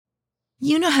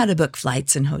You know how to book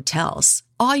flights and hotels.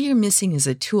 All you're missing is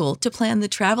a tool to plan the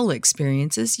travel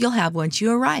experiences you'll have once you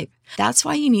arrive. That's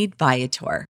why you need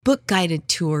Viator. Book guided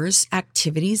tours,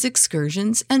 activities,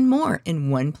 excursions, and more in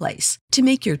one place to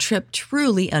make your trip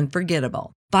truly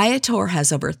unforgettable. Viator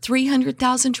has over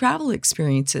 300,000 travel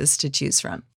experiences to choose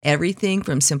from. Everything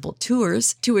from simple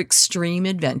tours to extreme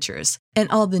adventures and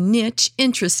all the niche,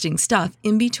 interesting stuff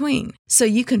in between. So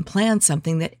you can plan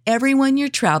something that everyone you're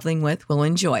traveling with will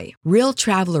enjoy. Real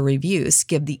traveler reviews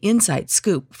give the inside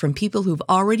scoop from people who've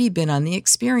already been on the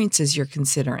experiences you're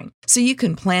considering. So you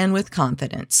can plan with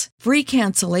confidence. Free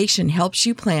cancellation helps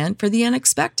you plan for the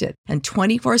unexpected. And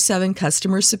 24/7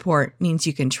 customer support means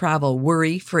you can travel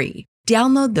worry-free.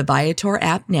 Download the Viator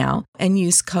app now and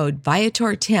use code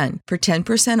Viator10 for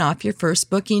 10% off your first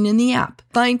booking in the app.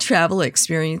 Find travel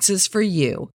experiences for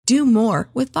you. Do more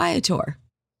with Viator.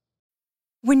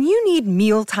 When you need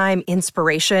mealtime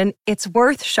inspiration, it's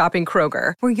worth shopping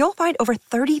Kroger, where you'll find over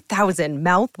 30,000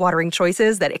 mouth-watering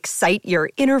choices that excite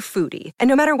your inner foodie. And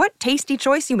no matter what tasty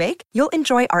choice you make, you'll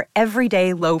enjoy our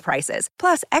everyday low prices,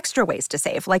 plus extra ways to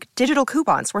save, like digital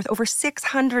coupons worth over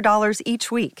 $600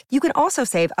 each week. You can also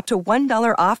save up to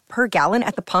 $1 off per gallon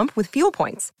at the pump with fuel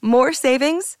points. More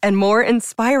savings and more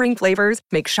inspiring flavors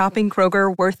make shopping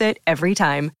Kroger worth it every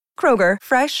time. Kroger,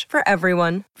 fresh for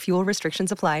everyone. Fuel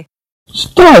restrictions apply.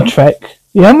 Star Trek,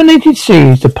 the animated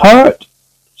series, The Pirates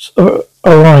of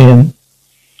Orion.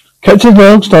 Captain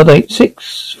Log, Stardate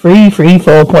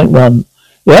 6334.1.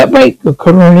 The outbreak of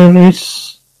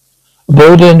coronavirus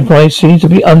aboard the Enterprise seems to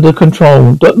be under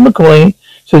control. Dr. McCoy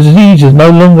says the disease is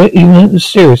no longer even as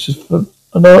serious as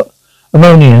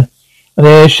ammonia, and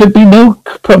there should be no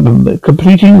problem with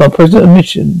completing our present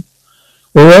mission.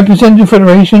 We represent the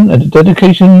Federation at the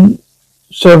dedication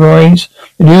ceremonies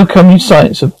in the upcoming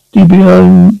sites of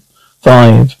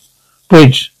DBO-5.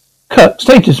 Bridge. Cut.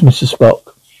 Status, Mr.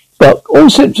 Spock. Spock. All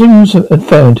symptoms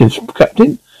affirmative,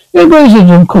 Captain. Your is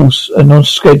on course and on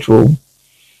schedule.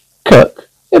 Kirk.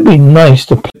 It'd be nice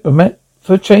to play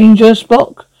for change,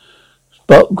 Spock.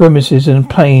 Spock grimaces in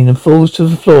pain and falls to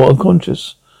the floor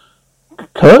unconscious.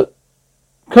 Kirk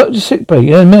to sickbay.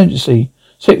 Emergency.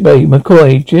 Sickbay.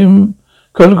 McCoy. Jim.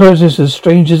 Coronavirus is a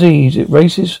strange disease. It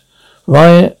races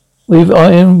with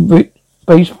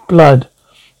iron-based blood.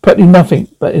 Practically nothing,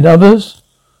 but in others.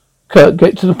 Kirk,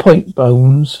 get to the point,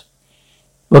 Bones.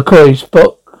 McCoy,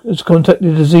 Spock has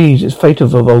contacted the disease. It's fatal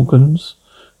for Vulcans.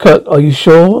 Kirk, are you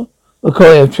sure?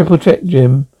 McCoy, I've triple-checked,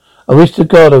 Jim. I wish to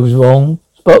God I was wrong.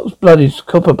 Spock's blood is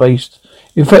copper-based.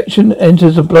 Infection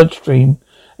enters the bloodstream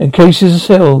and cases the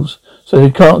cells so they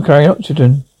can't carry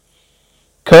oxygen.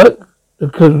 Kirk, the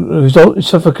result is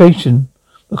suffocation.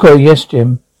 McCoy, yes,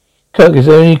 Jim. Kirk, is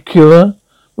there any cure?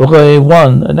 McCoy,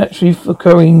 one, a naturally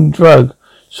occurring drug,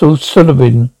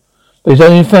 psilocybin, but it's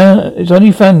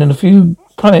only found in a few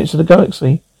planets of the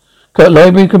galaxy. Kirk,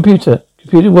 library computer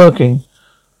working.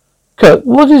 Kirk,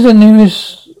 what is the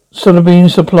nearest psilocybin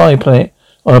supply planet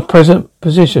on a present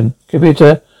position?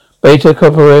 Computer, Beta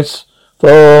Corporis,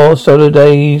 4 solar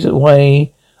days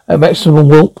away at maximum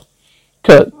warp.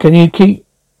 Kirk,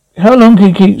 how long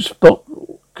can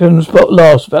Spock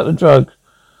last without the drug?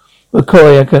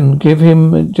 McCoy, I can give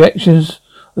him injections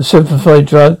of simplified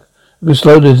drug. It can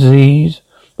slow the disease,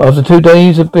 but after 2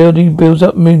 days of builds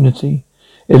up immunity.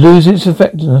 It loses its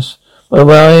effectiveness. By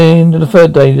the end of the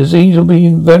 3rd day, the disease will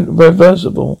be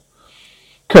reversible.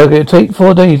 Kirk, it'll take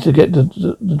 4 days to get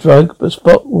the drug, but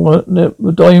Spock will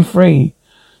die free.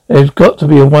 There's got to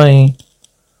be a way.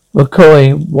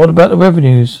 McCoy, what about the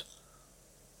revenues?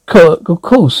 Kirk, of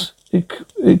course,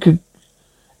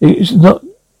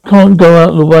 can't go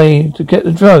out of the way to get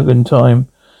the drug in time.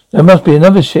 There must be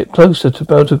another ship closer to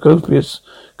Beltocopius.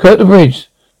 Kirk the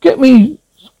bridge. Get me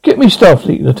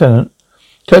Starfleet, Lieutenant.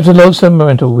 Captain Log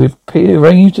Submarine, we've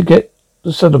arranged to get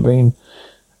the submarine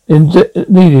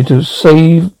needed to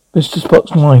save Mr.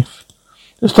 Spock's life.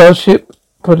 The Starship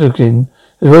Protocol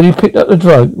has already picked up the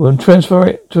drug. We'll transfer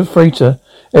it to a freighter,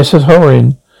 SS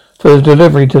Orion, for the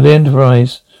delivery to the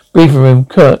Enterprise. Briefing room,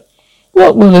 Kurt.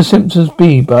 What will the symptoms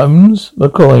be, Bones?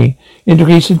 McCoy.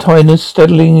 Increasing tiredness,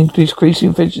 steadily decreasing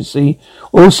efficiency.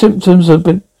 All symptoms have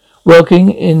been working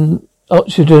in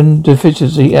oxygen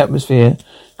deficiency atmosphere.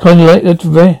 Kind of like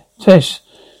the test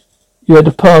you had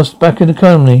to pass back in the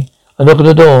colony. I knock on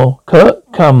the door. Kurt,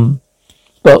 come.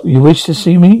 Spock, you wish to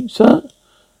see me, sir?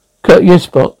 Kurt, yes,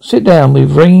 Spock. Sit down.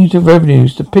 We've arranged the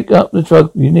revenues to pick up the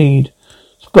drug you need.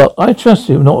 Spock, I trust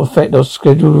it will not affect our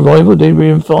scheduled arrival,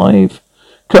 Delirium 5.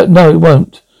 Kurt, no, it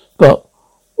won't. But,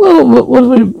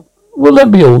 will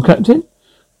that be all, Captain?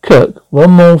 Kirk,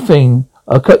 one more thing.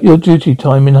 I'll cut your duty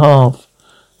time in half.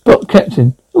 But,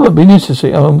 Captain, It won't be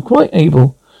necessary. I'm quite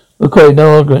able. Okay,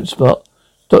 no argument, Spock.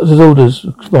 Doctor's orders,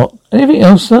 Spock. Anything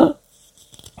else, sir?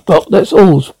 Spock, that's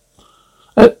all.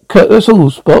 Kurt, that's all,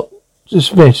 Spock.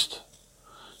 Dismissed.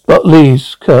 Spock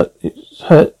leaves. Kurt, it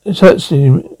hurts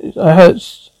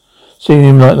seeing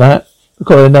him like that.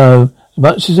 Because I know, as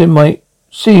much as it might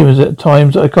seem as at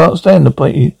times I can't stand the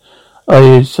plate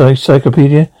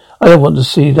encyclopedia, I don't want to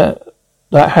see that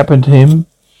happen to him.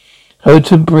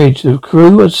 Houghton Bridge. The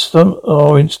crew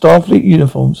are in Starfleet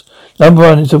uniforms. Number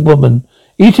 1 is a woman.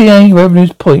 ETA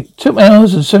Revenues Point. 2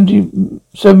 hours and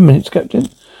 77 minutes, Captain.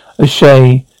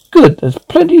 O'Shea. Good. That's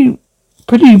pretty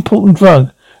important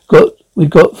drug we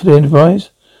got for the Enterprise.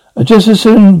 I just as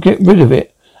soon get rid of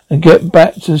it and get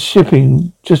back to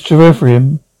shipping just to referee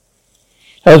him.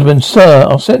 Husband, sir,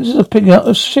 our sensors are picking up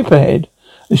a ship ahead.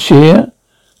 A sheer?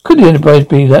 Could the Enterprise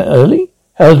be that early?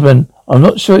 Husband, I'm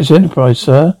not sure it's Enterprise,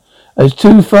 sir. It's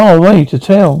too far away to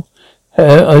tell.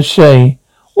 O'Shea,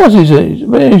 what is it?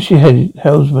 Where is she headed,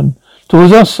 Husband?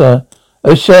 Towards us, sir.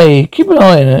 O'Shea, keep an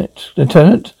eye on it,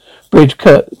 Lieutenant. Bridge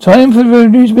cut. Time for the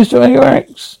news, Mr.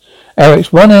 Arax.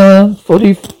 Arax, 1 hour,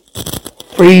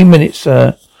 43 minutes,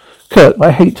 sir. Kirk,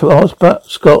 I hate to ask, but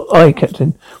Scott, aye,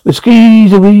 Captain. We'll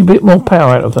squeeze a wee bit more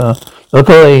power out of her.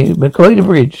 McCoy to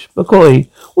bridge. McCoy,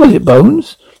 what is it,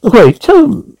 Bones? McCoy,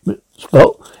 tell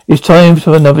Spock, it's time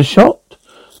for another shot.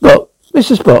 Spock,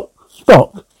 Mr.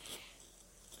 Spock,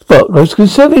 was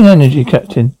conserving energy,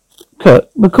 Captain. Kirk,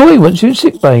 McCoy wants you in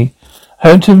sick bay.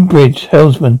 Hampton Bridge,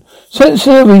 helmsman.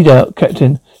 Sensor readout,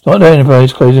 Captain. Not the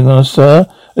Enterprise closing on us, sir.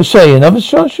 O'Shea, another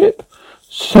starship?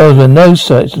 Salesman, no,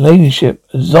 sir. It's an alien ship.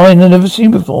 A design I've never seen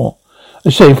before.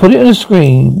 O'Shea, put it on the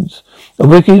screens. A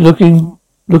wicked looking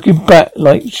bat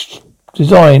like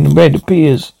design red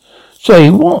appears. O'Shea,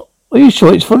 what? Are you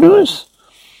sure it's following us?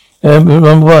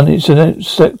 Number 1, it's a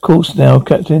set course now,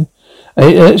 Captain.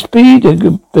 At speed,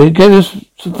 they get us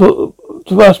to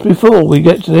us before we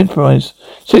get to the Enterprise.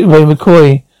 Sick bay,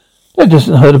 McCoy. That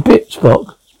doesn't hurt a bit,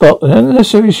 Spock. Spock, an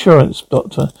unnecessary assurance,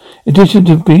 Doctor. In addition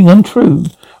to being untrue.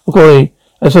 McCoy,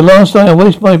 that's the last time I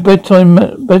waste my bedside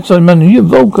manner. You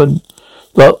Vulcan.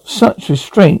 Spock, such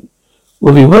restraint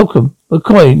will be welcome.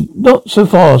 McCoy, not so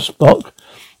fast, Spock.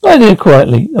 Lie there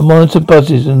quietly. The monitor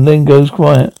buzzes and then goes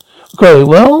quiet. McCoy,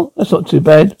 well, that's not too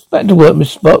bad. Back to work,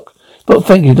 Miss Spock. Spock,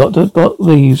 thank you, Doctor. Spock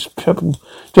leaves. Trouble.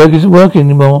 Joke isn't working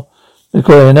anymore.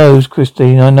 McCoy, I know,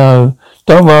 Christine, I know.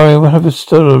 Don't worry, we'll have a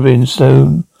story in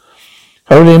soon.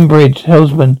 Hurry in bridge,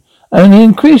 helmsman. And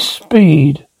increase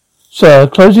speed. Sir,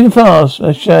 closing fast.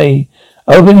 O'Shea.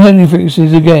 Open heading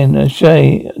frequencies again.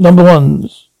 O'Shea. Number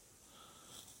 1s.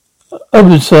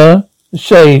 Open, sir.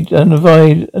 O'Shea.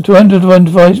 To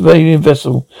unidentified alien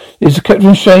vessel. Is Captain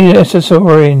O'Shea SS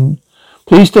Orion.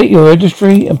 Please state your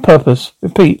registry and purpose.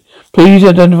 Repeat. Please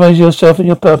identify yourself and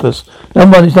your purpose.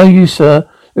 Number 1, it's no use, sir.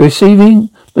 Receiving,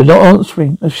 but not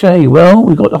answering. O'Shea, well,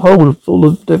 we got a hold full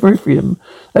of Debrifium.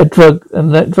 That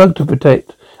drug to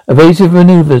protect. Evasive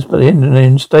maneuvers, but the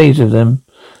end stays with them.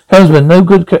 Helmsman, no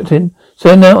good, Captain.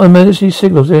 Send out emergency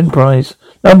signals to Enterprise.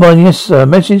 Number 1, yes, sir.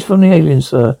 Message from the aliens,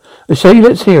 sir. O'Shea,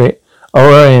 let's hear it.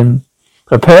 Orion.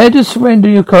 Prepare to surrender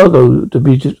your cargo to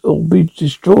be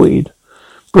destroyed.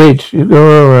 Bridge,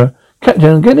 Aurora.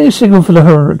 Captain, I'm getting a signal for the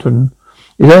Hurricane.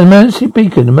 Is that emergency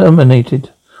beacon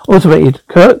illuminated? Automated.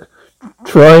 Kirk,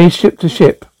 try ship to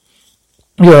ship.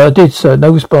 Yeah, I did, sir.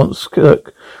 No response.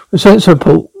 Kirk. Sensor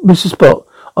report. Mr. Spock,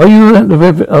 are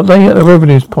they at the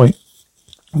revenues point?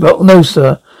 Well, no,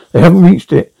 sir. They haven't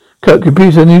reached it. Kirk,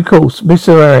 computer, new course.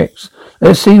 Mr. Arax.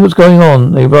 Let's see what's going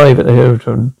on. They arrive at the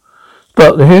Hurricane.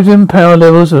 But the hidden power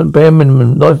levels are at bare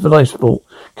minimum. Life for life support.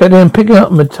 Captain, I'm picking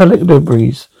up metallic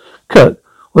debris. Kirk,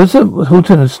 was the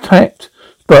Lieutenant's attacked?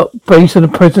 But based on the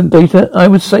present data, I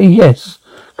would say yes.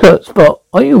 Kurt, Spock,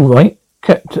 are you alright?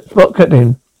 Spock,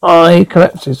 Captain. I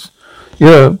collapses.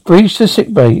 You're breach to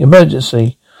sick bay.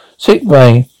 Emergency. Sick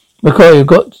bay. McCoy, you've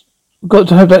got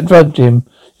to have that drug, Jim.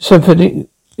 Something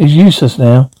is useless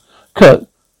now. Kurt,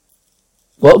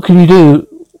 what can you do?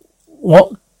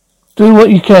 Do what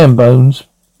you can, Bones.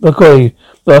 McCoy,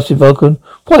 blasted Vulcan.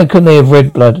 Why couldn't they have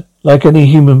red blood like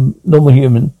any normal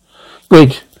human?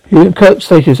 Bridge. Kirk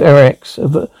status RX.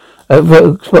 At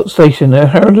Spock Station,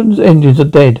 Harrigan's engines are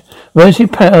dead. Emergency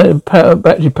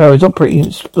battery power is operating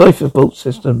its life support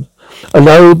system. A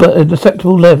low but an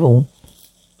acceptable level.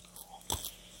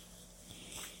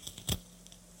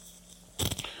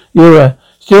 You're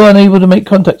still unable to make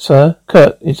contact, sir.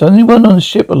 Kirk, is anyone on the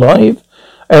ship alive?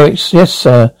 Eric, yes,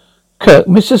 sir. Kirk,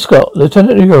 Mr. Scott,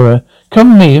 Lieutenant Uhura,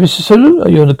 come with me. Mr. Sulu, are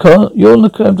you on the con? You're on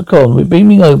the con. We're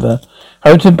beaming over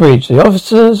Harrington Bridge. The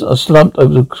officers are slumped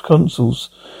over the consoles.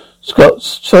 Scott,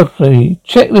 sharply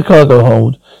check the cargo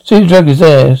hold. See the drug is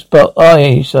there, but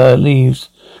aye, sir, leaves.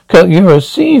 Kirk, Euro,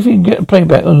 see if you can get a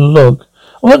playback on the log.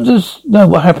 I want to know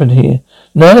what happened here.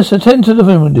 Nurse, attend to the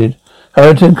wounded.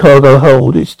 Harrington cargo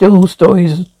hold. It's still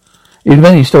stories, in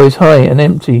many stories high and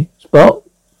empty. Spot?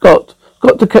 Got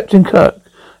to Captain Kirk.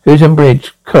 Who's in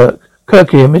bridge? Kirk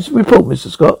here. Report, Mr.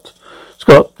 Scott.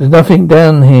 Scott, there's nothing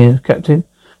down here, Captain.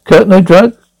 Kirk, no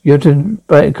drug? Houston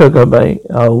Cocoa Bay.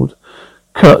 Hold.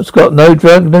 Scott, no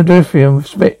drug, no dilithium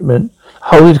specimen.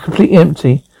 Hold is completely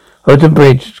empty. Hoden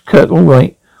Bridge. Kirk, all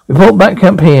right. Report back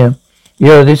camp here.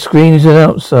 Yeah, this screen is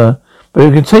out, sir. But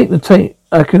we can take the tape.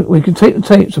 We can take the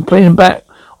tapes and play them back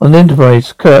on the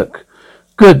Enterprise. Kirk.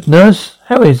 Good. Nurse,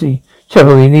 how is he?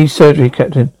 Chapel, he needs surgery,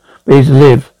 Captain. But he's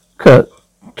alive. Kirk.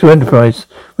 To Enterprise.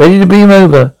 Ready to beam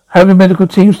over. Have the medical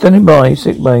team standing by.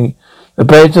 Sick bay. The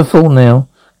beds are full now.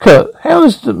 Kirk, how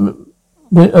is the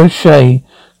O'Shea?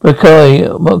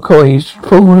 McCoy's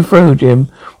pulling through, Jim.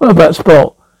 What about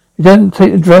Spot? He doesn't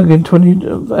take the drug in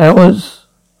 20 hours.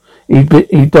 He'd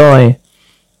die.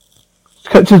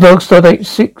 Captain Log Stardate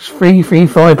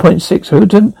 6335.6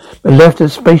 Houghton been left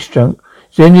as space junk.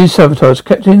 It's the engine sabotage.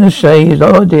 Captain O'Shea has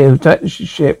no idea who attacked the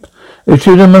ship. The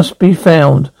intruder must be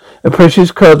found. A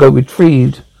precious cargo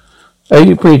retrieved.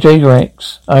 Bridge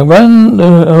AX. I ran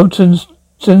the Houghton's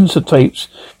sensor tapes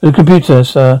to the computer,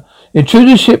 sir. The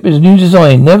intruder ship is a new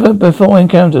design, never before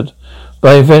encountered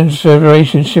by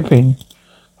Federation shipping.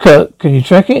 Kirk, can you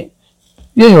track it?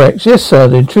 AX, yes, sir.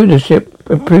 The intruder ship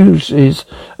approves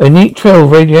a neat trail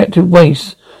of radioactive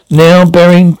waste, now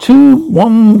bearing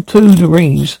 212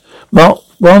 degrees, Mark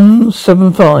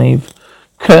 175.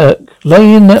 Kirk,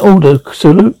 lay in that order,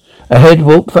 salute. Ahead,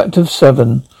 warp factor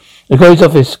 7. The guy's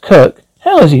office. Kirk,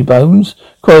 how is he, Bones?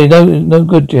 Quite no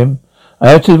good, Jim. I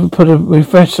have to put a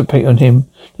refresher paint on him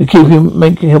to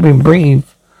help him breathe.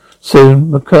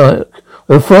 Soon, McCoy.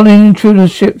 We're following intruder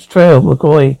ship's trail,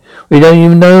 McCoy. We don't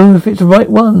even know if it's the right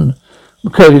one.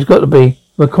 McCoy, it's got to be.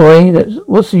 McCoy,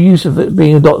 what's the use of it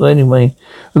being a doctor anyway?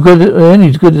 We're only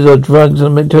as good as our drugs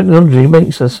and technology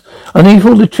makes us. I need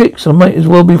all the tricks. I might as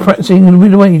well be practicing in the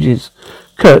Middle Ages.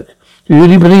 Kirk, do you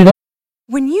really believe that?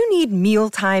 When you need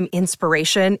mealtime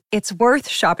inspiration, it's worth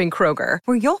shopping Kroger,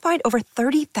 where you'll find over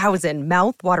 30,000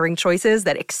 mouth-watering choices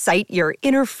that excite your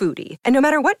inner foodie. And no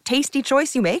matter what tasty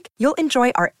choice you make, you'll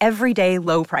enjoy our everyday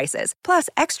low prices, plus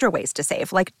extra ways to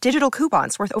save, like digital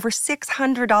coupons worth over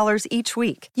 $600 each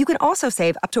week. You can also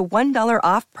save up to $1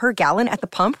 off per gallon at the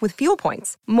pump with fuel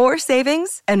points. More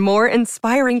savings and more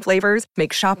inspiring flavors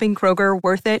make shopping Kroger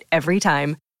worth it every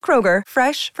time. Kroger,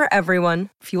 fresh for everyone.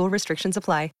 Fuel restrictions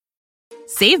apply.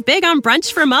 Save big on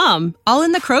brunch for mom, all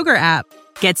in the Kroger app.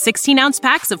 Get 16-ounce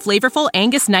packs of flavorful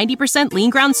Angus 90% lean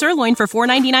ground sirloin for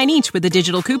 $4.99 each with a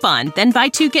digital coupon. Then buy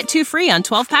 2, get 2 free on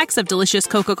 12 packs of delicious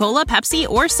Coca-Cola, Pepsi,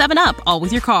 or 7-Up, all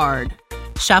with your card.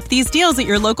 Shop these deals at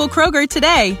your local Kroger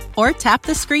today, or tap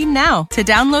the screen now to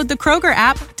download the Kroger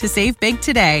app to save big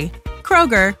today.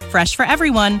 Kroger, fresh for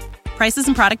everyone. Prices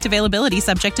and product availability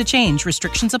subject to change.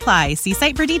 Restrictions apply. See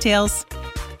site for details.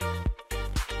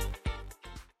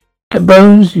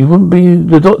 Bones, you wouldn't be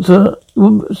the doctor. You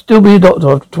wouldn't still be a doctor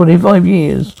after 25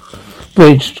 years.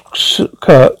 Bridge,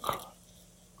 Kirk.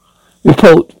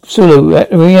 Report, Sulu,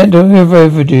 reactor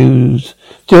residues,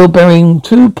 still bearing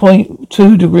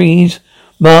 2.2 degrees,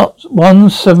 Mark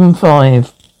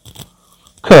 175.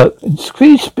 Kirk,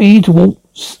 increase speed to warp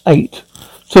 8.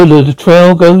 Sulu, the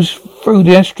trail goes through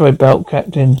the asteroid belt,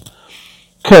 Captain.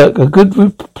 Kirk, a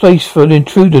good place for an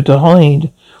intruder to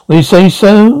hide. Will you say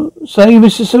so? Say,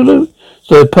 Mr. Sulu?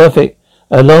 So perfect.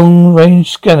 A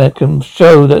long-range scanner can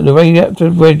show that the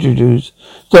radioactive residues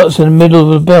starts in the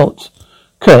middle of the belt.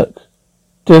 Kirk,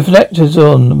 deflectors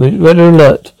on with red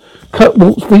alert. Cut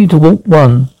warp speed to warp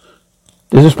 1.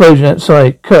 There's an explosion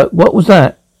outside. Kirk, what was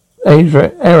that?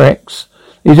 Arex.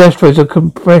 These asteroids are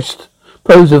compressed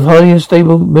poles of highly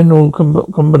unstable mineral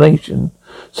combination,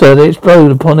 so they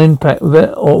explode upon impact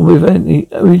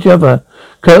with each other.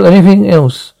 Kirk, anything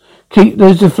else? Keep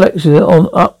those deflectors on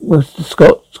up with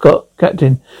Scott,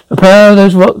 Captain. The power of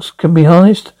those rocks can be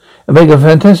harnessed and make a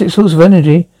fantastic source of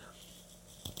energy.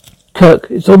 Kirk,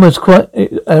 it's almost quite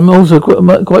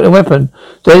a weapon.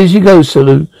 Steady as you go,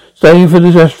 Sulu. Staying for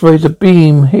the asteroids, a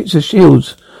beam hits the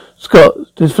shields. Scott,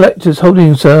 deflectors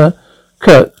holding, sir.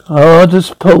 Kirk, hard as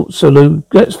pulse, Sulu.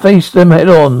 Let's face them head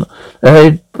on.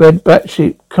 The red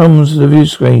backsheet comes to the view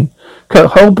screen.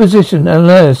 Kirk, hold position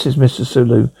analysis, Mr.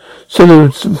 Sulu.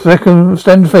 Sulu,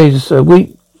 stand phaser, sir.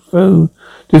 Weak through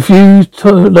diffused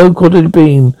low quality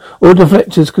beam. All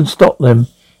deflectors can stop them.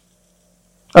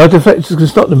 Our deflectors can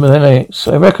stop them with LAX.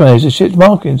 I recognize the ship's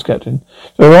markings, Captain.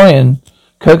 Orion.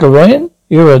 Kirk, Orion?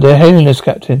 They're hailing us,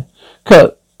 Captain.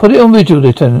 Kirk, Put it on vigil,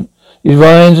 Lieutenant. The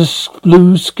Orions are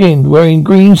blue-skinned, wearing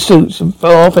green suits and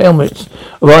far-off helmets.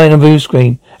 Orion on view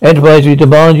screen. Enterprise, we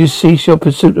demand you cease your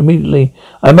pursuit immediately.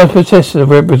 I must protest as a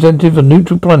representative of a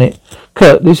neutral planet.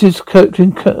 Kirk, this is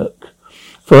Captain Kirk.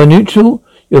 For a neutral,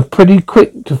 you're pretty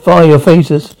quick to fire your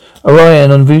phasers.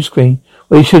 Orion on view screen.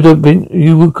 Well, you should have been.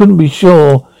 You couldn't be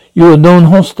sure. You were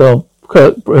non-hostile.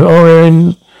 Kirk,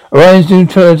 Orion's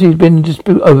neutrality has been in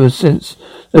dispute over since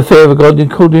the affair regarding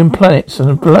Caldian planets and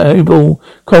the global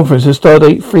conference of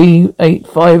Stardate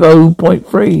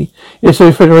 3850.3.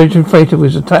 Yesterday, Federation freighter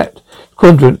was attacked.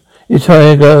 Quadrant,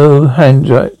 Itago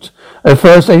Handrat. Our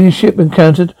first alien ship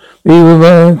encountered. We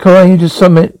were going to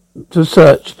summit to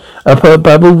search. Per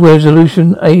Babel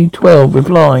Resolution A12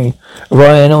 reply.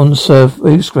 Orion on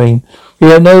view screen. We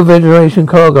have no Federation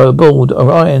cargo aboard.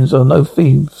 Orions are no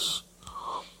thieves.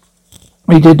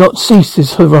 We did not cease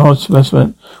this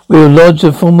harassment. We will lodge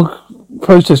a formal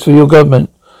process for your government.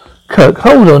 Kirk,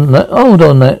 hold on that.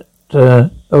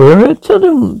 Aurora, tell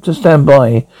them to stand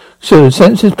by. Sulu,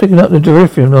 sensors picking up the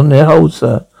deuterium on their hold,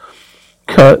 sir.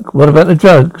 Kirk, what about the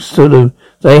drugs? Sulu,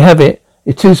 they have it.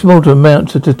 It's too small to amount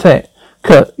to detect.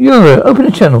 Kirk, Aurora, open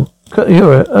the channel. Kirk,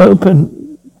 Aurora,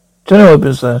 open. Channel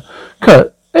open, sir.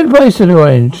 Kirk, advise to the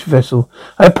orange vessel.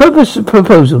 I purpose a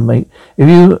proposal, mate. If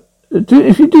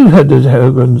you do have those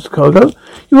Harrigan's cargo,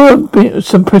 you won't be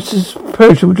some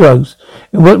perishable drugs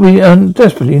and what we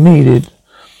desperately needed.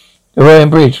 Orion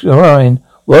Bridge, Orion,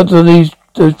 what do those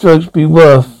drugs be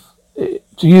worth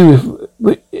to you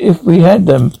if we had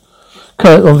them?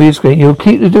 Kirk on view screen, you'll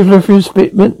keep the delivery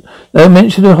statement. No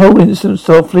mention of the whole incident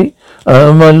softly.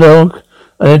 My log.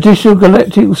 An additional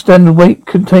galactic standard weight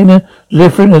container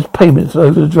delivering as payment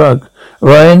over the drug.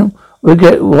 Orion, we'll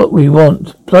get what we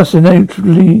want. Plus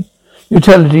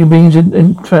neutrality means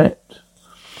entrapped.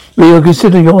 We will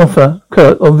consider your offer.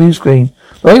 Kirk on view screen.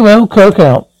 Very well, Kirk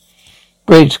out.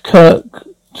 Bridge, Kirk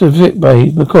to Vic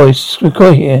Bay.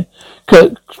 McCoy here.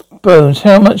 Kirk Bones,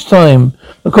 how much time?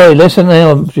 McCoy, less than an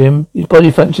hour, Jim. His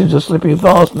body functions are slipping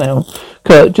fast now.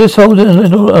 Kirk, just hold it a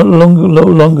little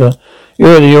longer.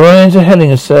 You're ready. Orions are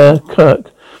helling us, sir. Kirk,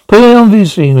 put it on view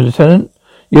screen, Lieutenant.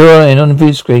 Orion on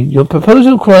view screen. Your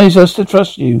proposal requires us to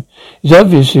trust you. It's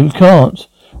obvious we can't.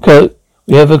 Kirk,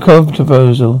 we have a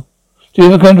proposal. Do you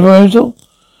have a proposal?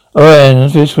 Orion on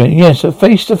view screen. Yes, a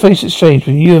face-to-face exchange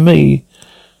between you and me.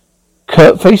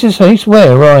 Kirk, face-to-face?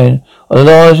 Where, Orion? On a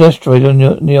large asteroid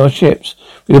near your ships.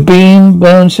 We are being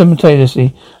bound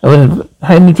simultaneously. I will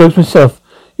hand the drugs myself.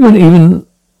 You wouldn't even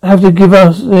have to give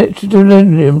us the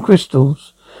deuterium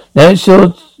crystals. Now it's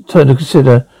your turn to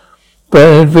consider.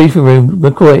 Bernard briefing room.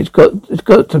 McCoy, it's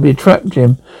got to be a trap,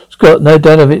 Jim. Scott, no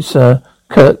doubt of it, sir.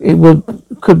 Kirk,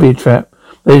 could be a trap.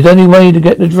 But it's the only way to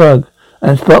get the drug.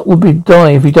 And Spock will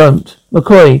die if we don't.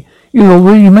 McCoy, you've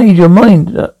already made your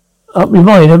mind up your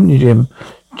mind, haven't you, Jim?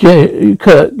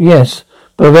 Kirk, yes.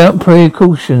 But without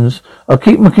precautions, I'll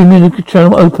keep my communication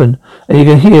channel open, and you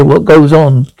can hear what goes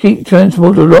on. Keep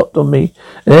transporter locked on me,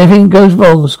 and if anything goes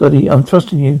wrong, Scotty, I'm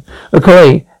trusting you.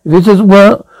 Okay, if this doesn't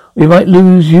work, we might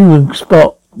lose you and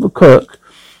Spock. Kirk,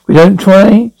 if we don't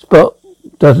try, Spock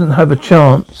doesn't have a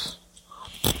chance.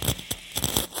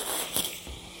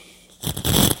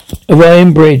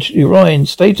 Orion Bridge, Orion,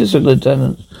 status of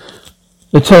Lieutenant.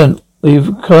 Lieutenant, we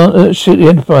can't shoot the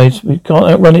Enterprise. We can't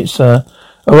outrun it, sir.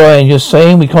 Orion, you're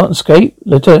saying we can't escape?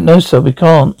 Lieutenant, no, sir, we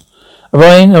can't.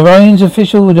 Orion's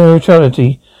official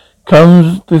neutrality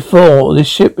comes before this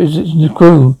ship is in the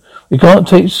crew. We can't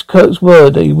take Kirk's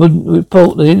word that he wouldn't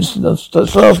report the incident of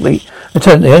Starfleet.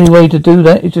 Lieutenant, the only way to do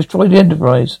that is destroy the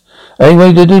Enterprise. The only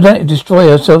way to do that is destroy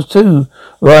ourselves too.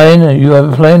 Orion, you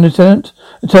have a plan, Lieutenant?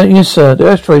 Lieutenant, yes, sir. The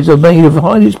asteroids are made of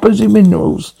highly explosive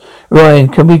minerals. Orion,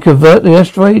 can we convert the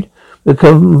asteroid? The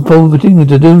converting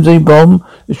the Doomsday bomb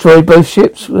destroyed both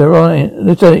ships. Orion,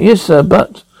 Lieutenant, yes, sir,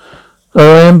 but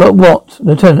Orion, but what?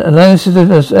 Lieutenant, analysis of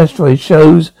this asteroid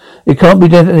shows it can't be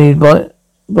detonated by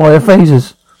our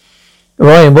phasers.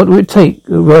 Orion, what would it take?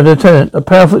 Lieutenant, a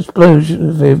powerful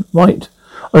explosion might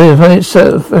on the planet's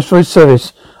asteroid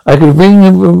surface. I could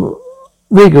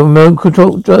rig a remote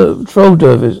control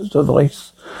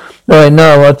device.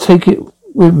 No, I'll take it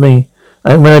with me.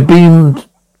 And when I beam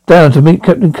down to meet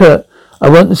Captain Kirk, I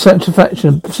want the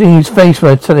satisfaction of seeing his face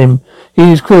when I tell him he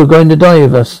and his crew are going to die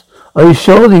with us. Are you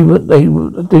sure they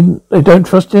don't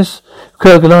trust us?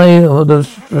 Kirk and I are the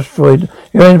asteroid.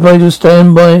 Your Enterprise will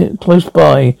stand by close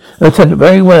by. Lieutenant,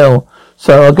 very well.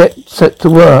 So I'll get set to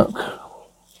work.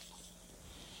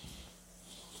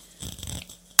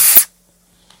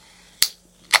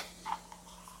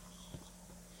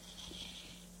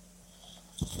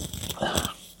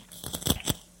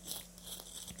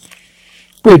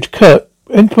 Bridge, Kirk,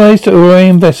 Enterprise to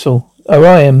Orion vessel.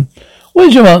 Orion. What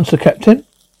is your answer, Captain?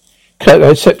 Kirk, I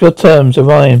accept your terms,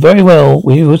 Orion. Very well.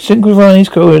 We will synchronize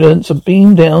coordinates and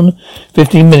beam down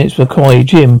 15 minutes, McCoy.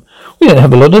 Jim. We don't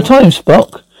have a lot of time,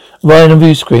 Spock. Orion on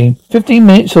view screen. 15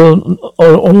 minutes or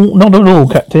not at all,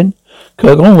 Captain.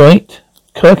 Kirk, all right.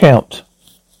 Kirk out.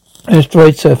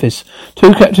 Asteroid surface.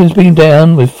 2 captains beam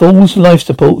down with full life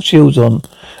support shields on.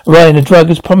 Orion, the drug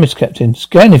as promised, Captain.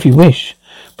 Scan if you wish.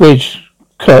 Bridge.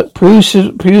 Kirk,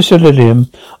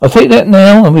 Prusillium. I'll take that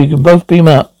now and we can both beam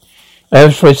up.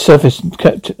 Asteroid surface,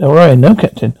 Captain. Orion, no,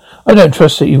 Captain. I don't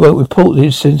trust that you won't report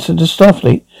this incident to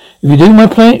Starfleet. If you do, my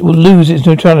planet will lose its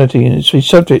neutrality and it's be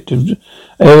subject to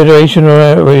irradiation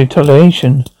or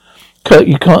retaliation. Kirk,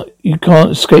 you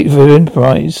can't escape the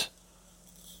Enterprise.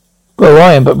 Well,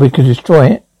 Orion, but we can destroy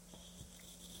it.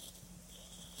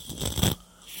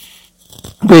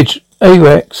 Bridge,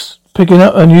 AWACS, picking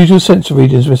up unusual sensor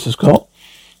readings, Mr. Scott.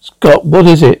 Scott, what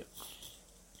is it?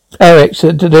 Alex,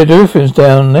 the dolphins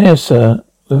down there, sir.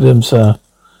 With them, sir.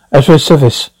 Asteroid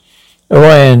surface.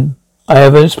 Orion, I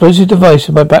have an explosive device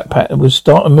in my backpack that will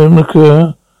start a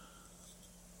molecular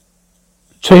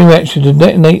chain reaction to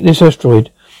detonate this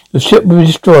asteroid. The ship will be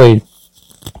destroyed.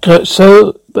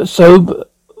 So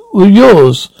will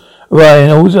yours. Orion,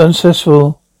 all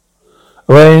unsuccessful.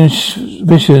 Orion's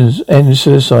missions end in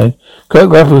suicide. Kirk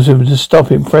grapples him to stop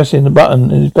him, pressing the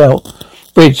button in his belt.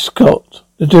 Bridge, Scott.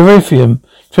 The Deuterium.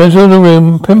 Transfer the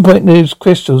room. Pinpoint those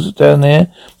crystals down there.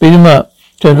 Beat them up.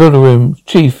 Transfer the room.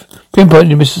 Chief. Pinpoint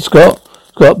you, Mr. Scott.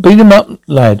 Scott, beat them up,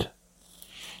 lad.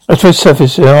 Asteroid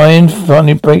surface. The Orion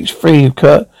finally breaks free of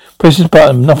Kirk. Presses the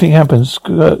button. Nothing happens.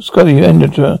 Scotty, you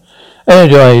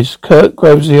energize. Kirk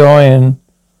grabs the Orion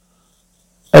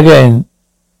again.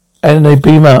 And they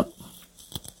beam up.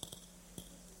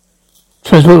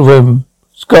 Transport the room.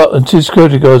 Scott and 2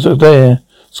 security guards are there.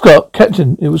 Scott,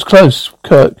 Captain, it was close.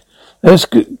 Kirk, let's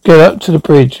get up to the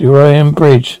bridge. The Orion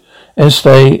bridge.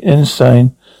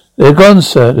 Ensign. They're gone,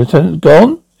 sir. Lieutenant,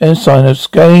 gone? Ensign are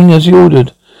scanning as he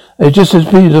ordered. They just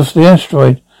disappeared off the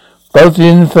asteroid. Both the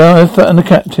infant and the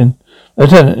captain.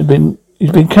 Lieutenant,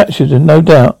 he's been captured, and no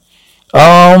doubt.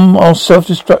 Our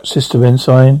self-destruct system,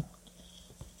 Ensign.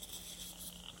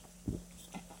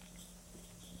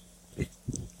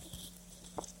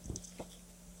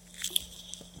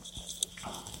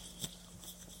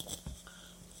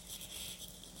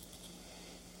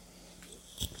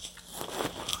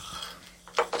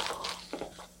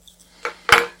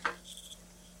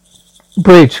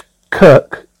 Bridge,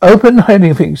 Kirk. Open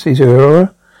hiding frequencies,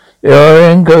 Aurora. The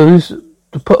Orion goes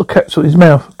to put a capsule in his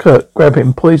mouth. Kirk, grab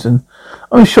him, poison.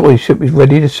 I'm sure his ship is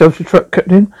ready to self-destruct,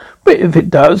 Captain. But if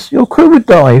it does, your crew would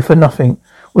die for nothing.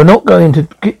 We're not going to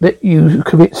let you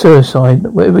commit suicide,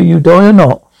 whether you die or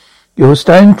not. You'll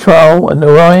stand trial, and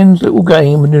Orion's little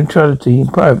game of neutrality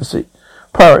and piracy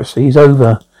is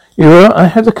over. I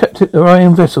have the Captain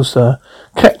Orion vessel, sir.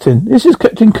 Captain, this is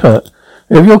Captain Kirk.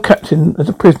 We have your captain as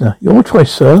a prisoner. Your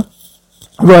choice, sir.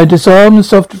 Right, disarm the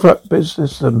self-destruct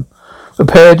system.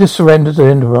 Prepare to surrender to the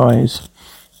Enterprise.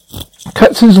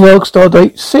 Captain's log,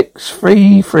 stardate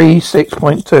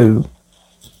 6336.2.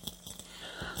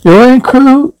 The Orion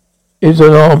crew is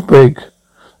on our brig.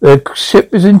 The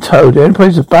ship is in tow. The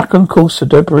Enterprise is back on course to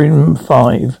Debris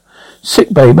 5.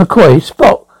 Sickbay, McCoy,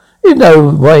 Spock. There's no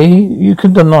way you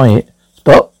can deny it.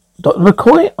 Spock, Dr.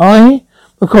 McCoy,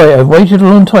 McCoy, I've waited a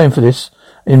long time for this.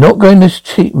 You're not going to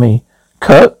cheat me.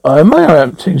 Kirk, am I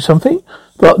up to something?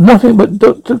 But nothing but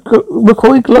Dr.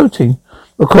 McCoy gloating.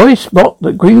 McCoy, Spock,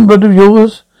 that green blood of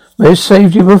yours may have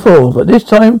saved you before, but this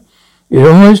time it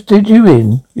almost did you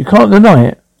in. You can't deny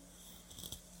it.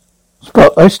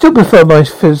 Spock, I still prefer my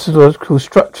physiological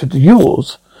structure to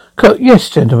yours. Kirk, yes,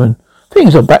 gentlemen.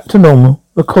 Things are back to normal.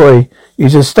 McCoy,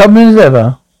 he's as stubborn as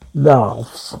ever.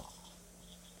 Laughs.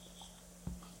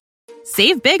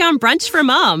 Save big on brunch for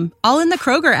mom, all in the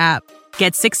Kroger app.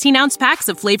 Get 16-ounce packs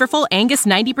of flavorful Angus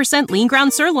 90% lean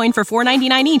ground sirloin for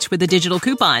 $4.99 each with a digital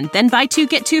coupon. Then buy 2,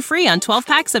 get 2 free on 12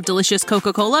 packs of delicious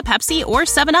Coca-Cola, Pepsi, or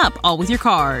 7-Up, all with your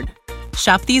card.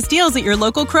 Shop these deals at your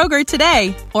local Kroger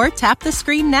today, or tap the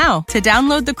screen now to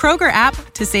download the Kroger app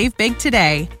to save big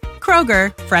today.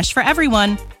 Kroger, fresh for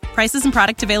everyone. Prices and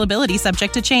product availability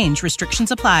subject to change.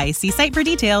 Restrictions apply. See site for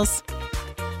details.